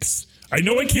dicks. I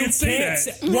know I can't say that.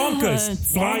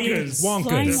 Wonkas. Flying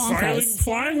Wonkas. Flying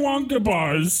Flying Wonka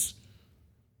bars.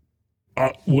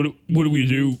 What do we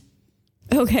do?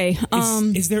 Okay.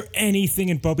 Is there anything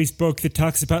in Bobby's book that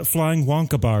talks about flying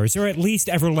Wonka bars, or at least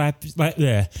everlasting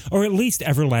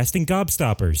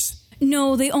gobstoppers?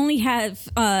 No, they only have.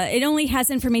 It only has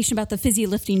information about the fizzy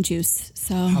lifting juice.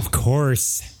 So. Of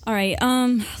course. All right.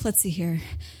 Let's see here.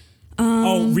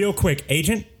 Real quick,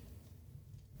 Agent.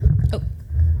 Oh.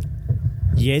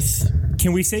 Yes?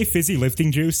 Can we say fizzy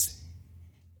lifting juice?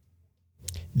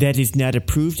 That is not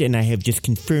approved, and I have just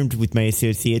confirmed with my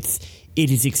associates. It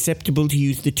is acceptable to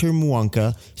use the term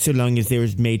Wonka so long as there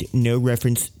is made no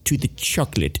reference to the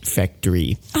chocolate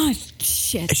factory. Oh,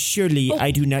 shit. Surely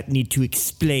I do not need to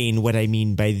explain what I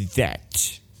mean by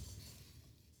that.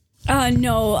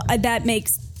 No, that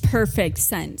makes perfect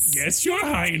sense. Yes, Your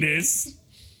Highness.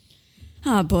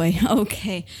 Oh boy.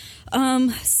 Okay.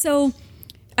 So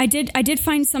I did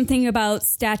find something about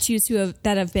statues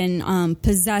that have been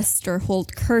possessed or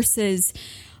hold curses.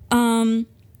 I'm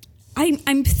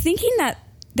thinking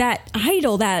that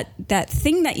idol, that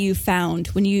thing that you found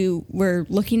when you were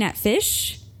looking at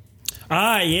fish.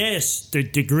 Ah, yes, the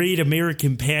great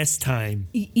American pastime.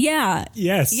 Yeah.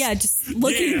 Yes. Yeah, just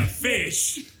looking. Yeah,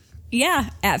 fish. Yeah,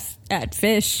 at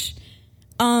fish.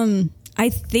 I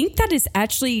think that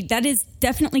is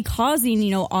definitely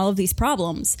causing, all of these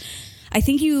problems. I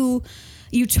think you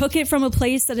took it from a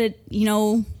place that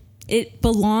it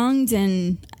belonged,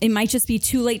 and it might just be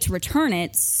too late to return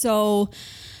it. So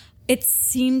it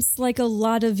seems like a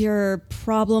lot of your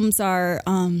problems are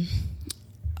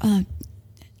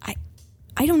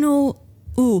I don't know.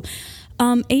 Ooh.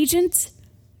 Agent,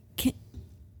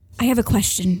 I have a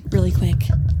question really quick.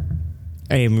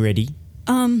 I am ready.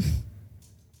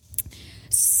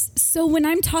 So when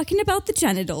I'm talking about the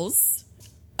genitals,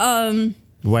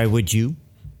 Why would you?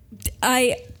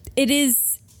 it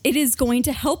is going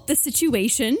to help the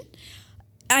situation.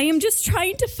 I am just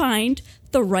trying to find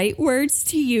the right words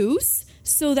to use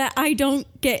so that I don't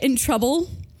get in trouble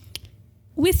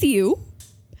with you.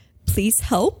 Please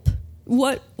help.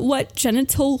 What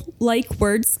genital-like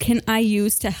words can I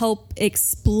use to help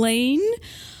explain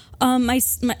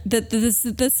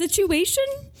the situation?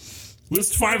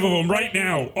 List 5 of them right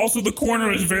now. Also, the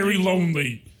corner is very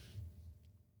lonely.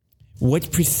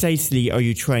 What precisely are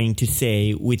you trying to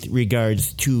say with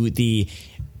regards to the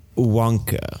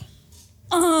Wonka?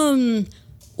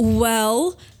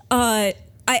 Well, I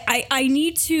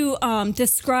need to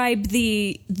describe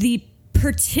the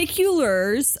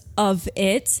particulars of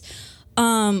it,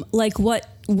 like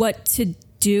what to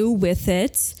do with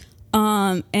it,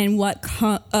 and what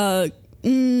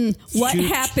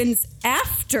happens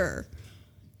after.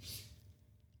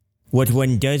 What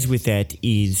one does with that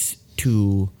is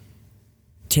to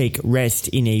take rest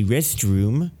in a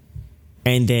restroom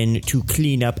and then to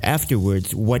clean up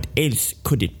afterwards. What else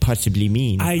could it possibly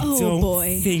mean? I don't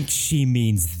boy. think she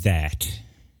means that.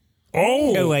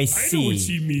 Oh, I I see. know what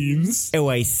she means. Oh,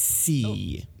 I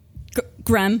see.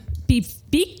 Graham, be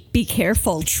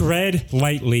careful. Tread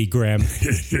lightly, Graham.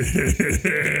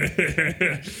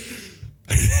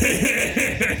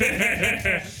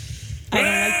 I don't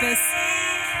like this.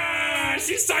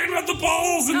 She's talking about the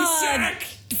balls in the sack.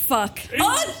 Fuck.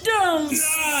 Oh,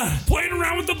 Playing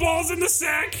around with the balls in the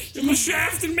sack, in the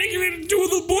shaft, and making it do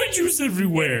the boy juice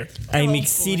everywhere. I'm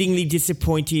exceedingly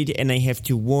disappointed, and I have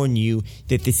to warn you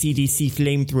that the CDC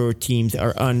flamethrower teams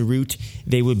are en route.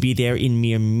 They will be there in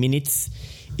mere minutes.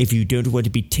 If you don't want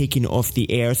to be taken off the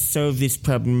air, solve this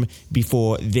problem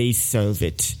before they solve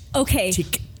it. okay.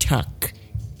 Tick tock.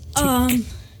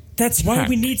 That's why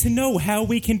we need to know how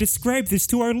we can describe this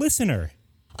to our listener.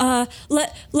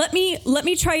 Let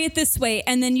me try it this way,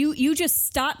 and then you just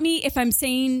stop me if I'm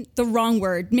saying the wrong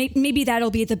word. Maybe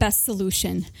that'll be the best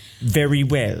solution. Very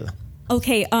well.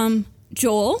 Okay,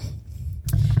 Joel.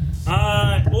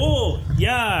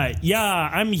 Yeah,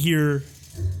 I'm here.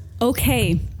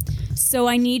 Okay, so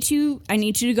I need you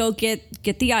to go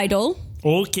get the idol.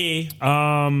 Okay.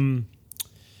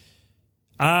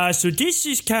 So this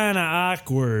is kind of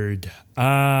awkward.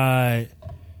 The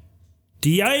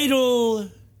idol.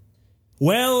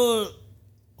 Well,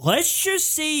 let's just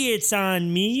say it's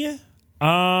on me.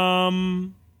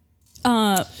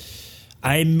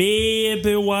 I may have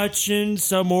been watching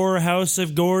some more House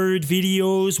of Gourd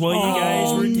videos while you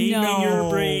guys were taking your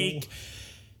break.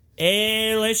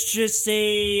 And let's just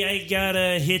say I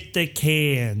gotta hit the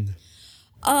can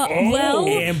Well,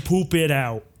 and poop it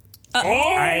out.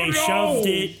 I shoved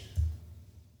it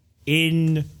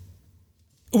in.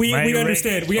 We my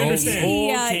understand. We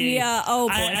understand. yeah. Oh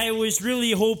boy. I was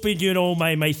really hoping,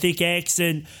 my thick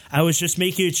accent, I was just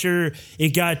making sure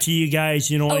it got to you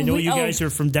guys. I know you guys are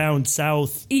from down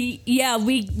south. Yeah,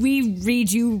 we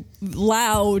read you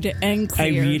loud and I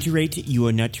clear. reiterate, you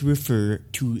are not to refer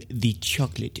to the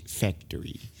chocolate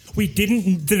factory. We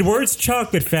didn't. The words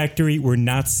 "chocolate factory" were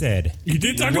not said. You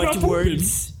did talk What about pooping.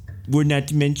 words were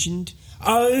not mentioned?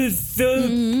 The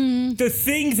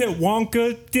thing that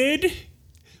Wonka did,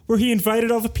 where he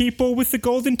invited all the people with the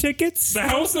golden tickets. The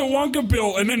house that Wonka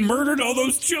built and then murdered all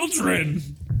those children.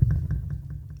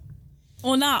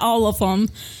 Well, not all of them.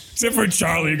 Except for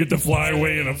Charlie, you get to fly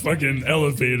away in a fucking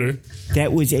elevator.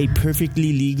 That was a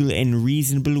perfectly legal and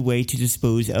reasonable way to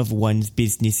dispose of one's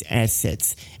business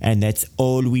assets. And that's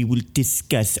all we will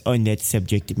discuss on that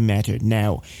subject matter.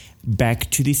 Now,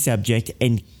 back to the subject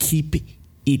and keep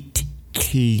it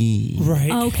clean.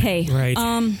 Right. Okay. Right.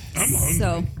 I'm hungry.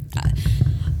 So,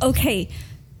 okay.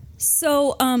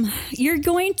 So, you're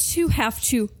going to have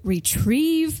to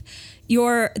retrieve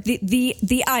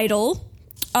the idol.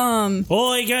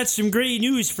 Oh, I got some great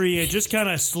news for you. It just kind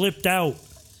of slipped out.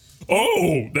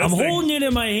 Oh, that's I'm holding it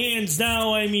in my hands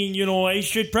now. I mean, I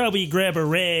should probably grab a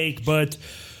rag, but,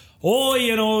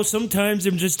 sometimes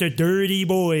I'm just a dirty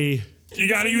boy. You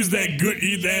gotta use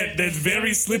that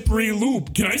very slippery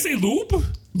lube. Can I say lube?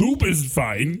 Lube is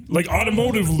fine. Like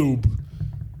automotive lube.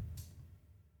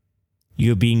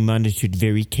 You're being monitored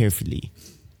very carefully.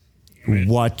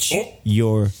 Watch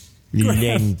your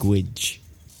language.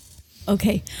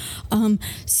 Okay.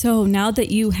 So now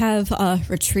that you have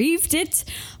retrieved it,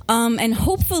 and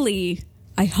hopefully,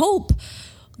 I hope,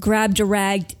 grabbed a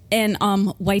rag and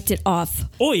wiped it off.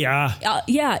 Oh, yeah.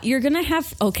 Yeah, you're gonna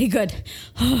have. Okay, good.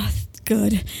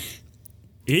 Good.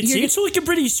 It's looking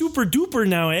pretty super duper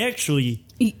now, actually.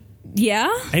 Yeah.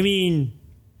 I mean,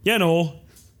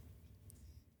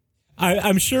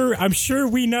 I'm sure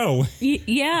we know.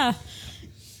 Yeah.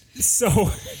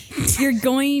 So You're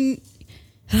going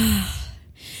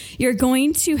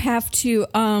to have to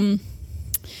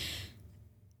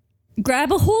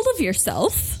grab a hold of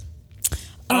yourself.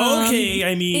 Okay,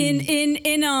 I mean,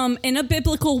 in a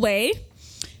biblical way.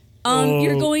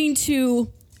 You're going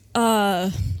to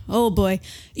oh boy.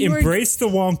 embrace the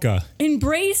Wonka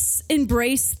Embrace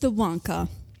the Wonka.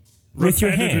 with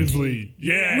your hand. Repetitively.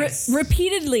 Yes.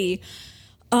 Repeatedly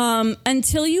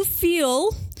until you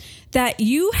feel that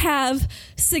you have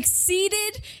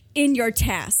succeeded in your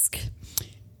task.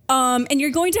 And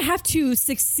you're going to have to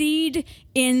succeed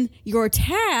in your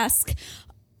task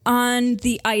on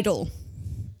the idol.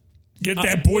 Get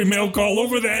that boy milk all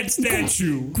over that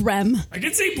statue. Grem. I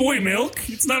can say boy milk.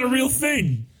 It's not a real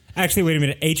thing. Actually, wait a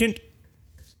minute, Agent.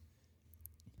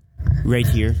 Right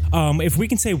here. If we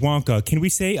can say Wonka, can we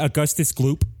say Augustus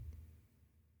Gloop?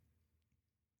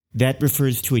 That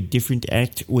refers to a different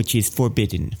act which is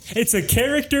forbidden. It's a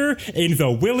character in the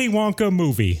Willy Wonka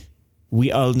movie.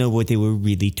 We all know what they were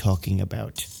really talking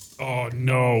about. Oh,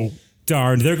 no.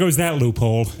 Darn, there goes that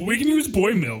loophole. We can use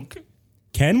boy milk.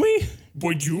 Can we?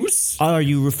 Boy juice? Are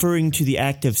you referring to the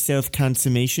act of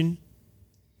self-consummation?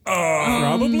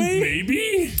 Probably.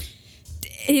 Maybe?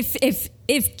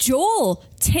 If Joel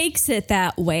takes it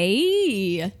that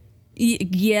way,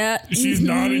 yeah. She's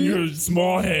nodding her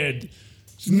small head.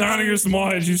 She's nodding her small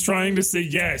head. She's trying to say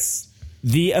yes.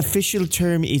 The official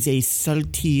term is a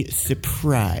salty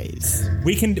surprise.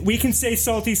 We can say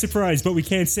salty surprise, but we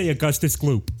can't say Augustus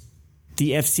Gloop.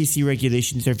 The FCC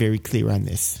regulations are very clear on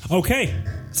this. Okay,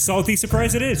 salty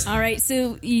surprise it is. All right,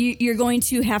 so you're going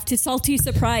to have to salty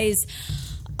surprise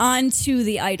onto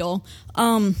the idol.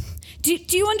 Do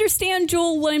you understand,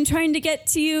 Joel, what I'm trying to get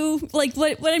to you? Like,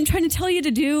 what I'm trying to tell you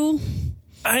to do?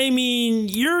 I mean,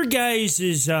 your guys'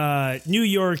 New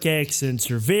York accents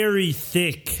are very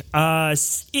thick.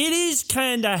 It is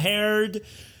kind of hard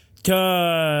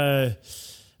to...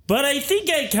 But I think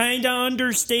I kind of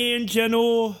understand,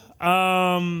 Sure.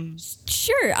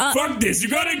 Fuck this. You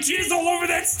got cheese all over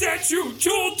that statue.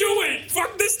 Joel, do it.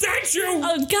 Fuck the statue.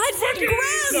 Oh, God, Fucking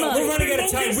Grandma. We're running out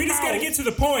of time. We just gotta get to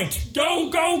the point. Go.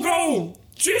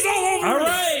 Cheese all over All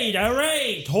it.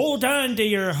 right. Hold on to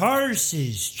your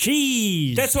horses.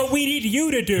 Cheese. That's what we need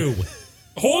you to do.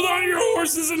 Hold on to your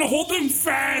horses and hold them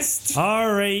fast.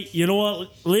 All right. You know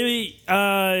what?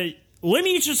 Let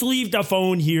me just leave the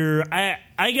phone here. I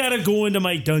gotta go into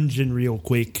my dungeon real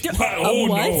quick. Oh,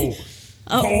 what? no.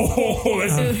 Oh,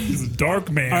 that's a dark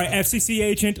man. All right, FCC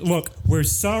agent, look, we're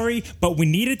sorry, but we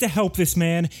needed to help this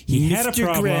man. He had a Mr.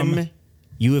 problem. Grimm,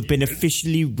 you have been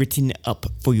officially written up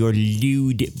for your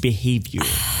lewd behavior.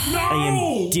 No! I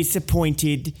am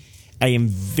disappointed. I am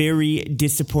very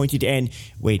disappointed. And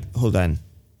wait, hold on.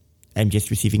 I'm just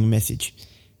receiving a message.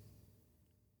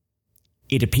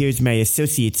 It appears my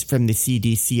associates from the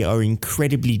CDC are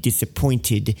incredibly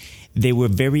disappointed. They were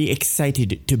very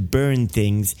excited to burn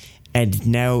things, and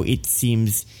now it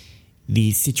seems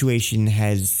the situation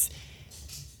has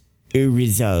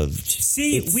resolved.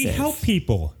 See, we itself. help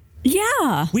people.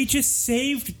 Yeah. We just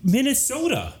saved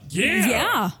Minnesota.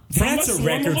 Yeah. That's From a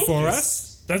record from for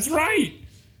locusts. That's right.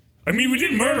 I mean, we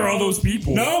didn't murder all those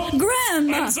people. No,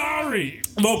 Graham. I'm sorry.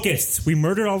 locusts. We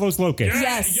murdered all those locusts.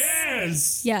 Yes.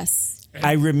 Yes. Yes.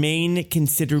 I remain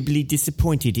considerably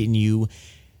disappointed in you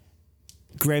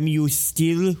Graham, you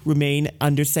still remain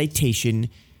under citation.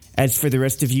 As for the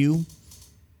rest of you,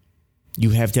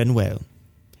 you have done well.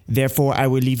 Therefore, I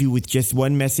will leave you with just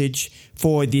one message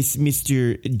for this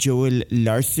Mr. Joel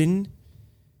Larson.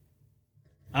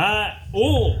 Did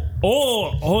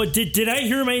I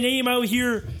hear my name out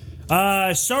here?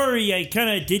 Sorry, I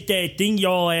kind of did that thing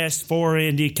y'all asked for,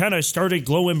 and it kind of started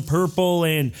glowing purple,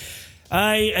 and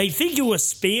I think it was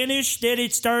Spanish that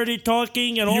it started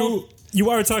talking, and all. You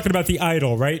are talking about the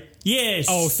idol, right? Yes.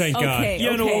 Oh, thank God.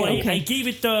 I gave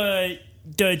it the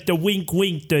wink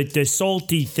wink, the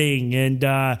salty thing, and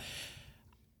one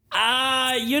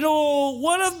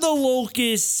of the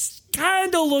locusts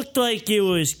kind of looked like it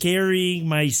was carrying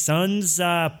my son's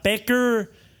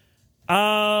Becker.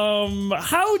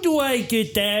 How do I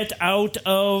get that out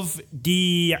of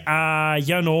the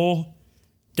idol?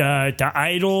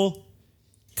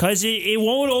 'Cause it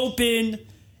won't open,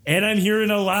 and I'm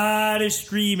hearing a lot of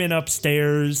screaming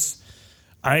upstairs.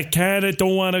 I kind of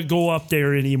don't want to go up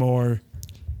there anymore.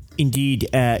 Indeed,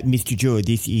 Mr. Joe,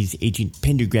 this is Agent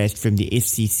Pendergrast from the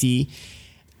FCC.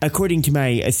 According to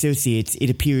my associates, it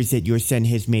appears that your son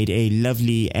has made a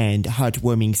lovely and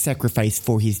heartwarming sacrifice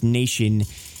for his nation.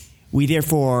 We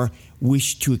therefore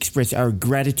wish to express our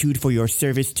gratitude for your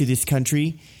service to this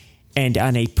country. And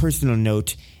on a personal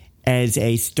note, as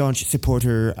a staunch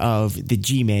supporter of the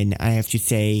G-Men, I have to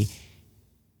say,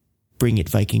 bring it,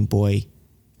 Viking boy.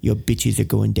 Your bitches are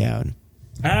going down.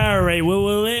 All right,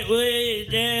 well,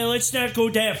 let's not go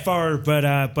that far, but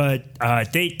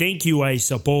thank you, I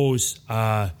suppose.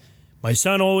 My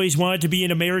son always wanted to be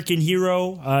an American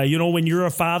hero. When you're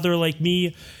a father like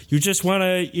me, you just want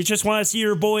to see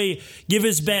your boy give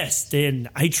his best, and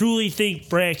I truly think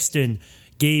Braxton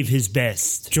gave his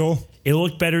best. Joel, it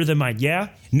looked better than mine. Yeah.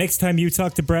 Next time you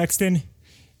talk to Braxton,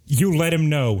 you let him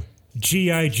know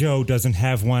G.I. Joe doesn't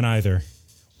have one either.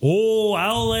 Oh,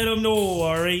 I'll let him know.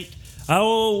 All right.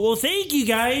 Well, thank you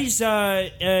guys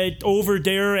over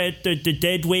there at the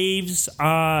Dead Waves.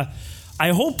 I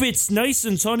hope it's nice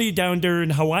and sunny down there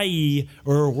in Hawaii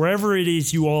or wherever it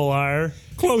is you all are.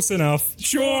 Close enough.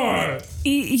 Sure.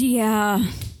 Yeah.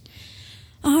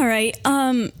 All right.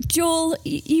 Joel,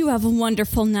 you have a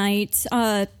wonderful night.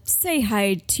 Say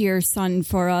hi to your son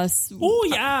for us. Oh,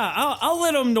 yeah. I'll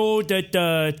let him know that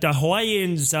the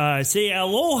Hawaiians say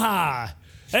aloha.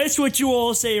 That's what you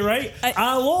all say, right?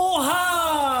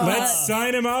 Aloha! Let's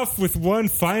sign him off with one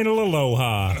final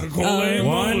aloha.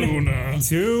 1,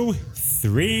 2,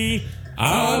 3,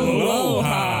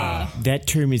 aloha! That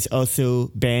term is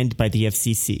also banned by the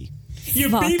FCC. You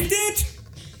beeped it?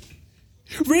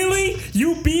 Really?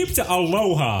 You beeped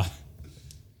aloha?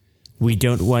 We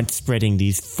don't want spreading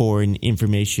these foreign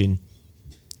information.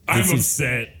 I'm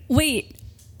upset. Wait,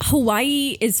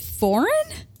 Hawaii is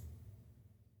foreign?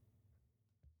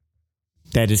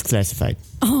 That is classified.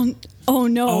 Oh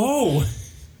no.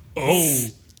 Oh.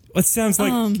 It sounds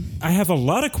like I have a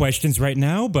lot of questions right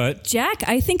now, but... Jack,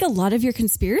 I think a lot of your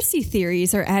conspiracy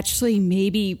theories are actually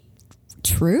maybe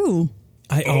true.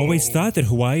 I always thought that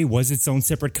Hawaii was its own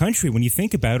separate country. When you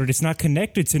think about it, it's not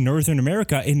connected to Northern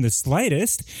America in the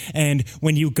slightest. And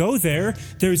when you go there,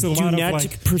 there's a lot of Do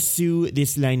not pursue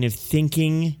this line of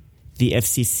thinking. The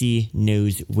FCC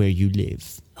knows where you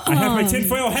live. I have my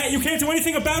tinfoil hat. You can't do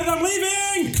anything about it. I'm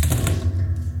leaving.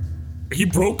 He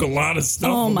broke a lot of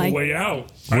stuff on the way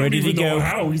out. Where did he go?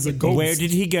 How he's a ghost. Where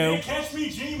did he go? Catch me,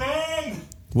 G-Man.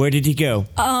 Where did he go?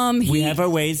 We have our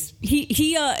ways.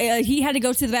 He had to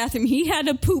go to the bathroom. He had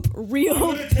to poop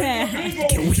real bad.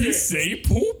 Can we say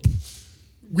poop?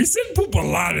 We said poop a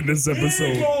lot in this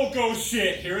episode. Big old ghost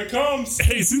shit. Here it comes.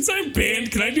 Hey, since I'm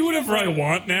banned, can I do whatever I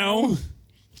want now?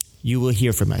 You will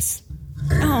hear from us.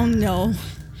 Oh no.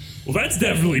 Well, that's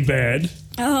definitely bad.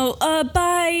 Oh,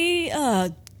 bye.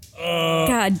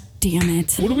 God damn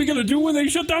it. What are we gonna do when they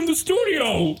shut down the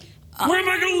studio? Where am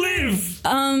I gonna live?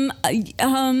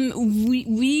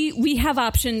 We have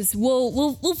options.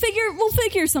 We'll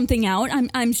figure something out.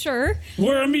 I'm sure.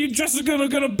 Where am I and Jessica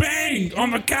gonna bang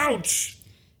on the couch?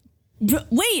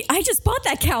 Wait, I just bought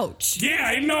that couch. Yeah,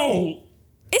 I know.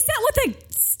 Is that what the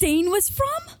stain was from?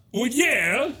 Well,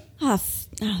 yeah.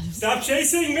 Stop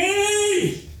chasing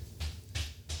me!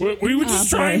 We were just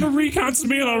trying to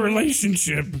reconsummate our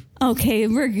relationship. Okay,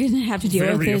 we're gonna have to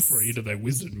deal with this. Very afraid of that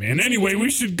wizard man. Anyway, we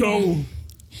should go.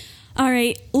 All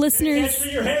right, listeners. Catch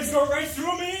me, your hands go right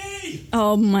through me!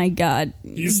 Oh my God.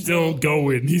 He's still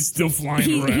going. He's still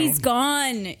flying around. He's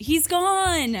gone. He's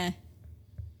gone.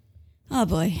 Oh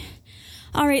boy.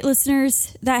 All right,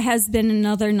 listeners, that has been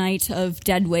another night of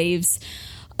Dead Waves.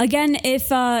 Again,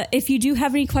 if you do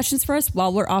have any questions for us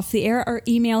while we're off the air, our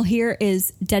email here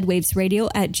is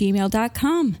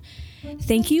deadwavesradio@gmail.com.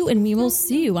 Thank you, and we will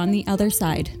see you on the other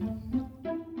side.